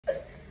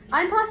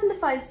I'm passing the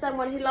phone to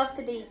someone who loves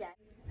to DJ.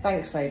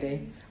 Thanks,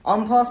 Sadie.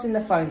 I'm passing the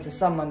phone to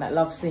someone that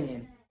loves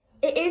singing.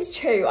 It is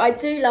true, I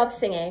do love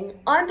singing.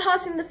 I'm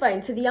passing the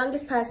phone to the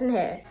youngest person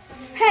here.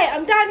 Hey,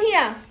 I'm down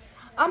here.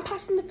 I'm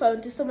passing the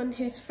phone to someone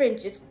whose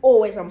fringe is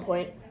always on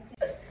point.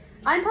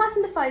 I'm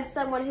passing the phone to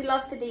someone who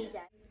loves to DJ.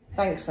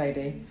 Thanks,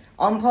 Sadie.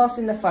 I'm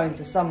passing the phone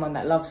to someone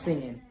that loves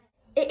singing.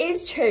 It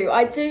is true,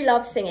 I do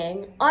love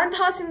singing. I'm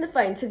passing the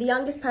phone to the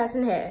youngest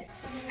person here.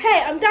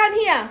 Hey, I'm down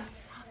here.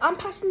 I'm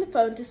passing the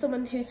phone to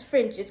someone whose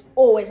fringe is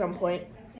always on point.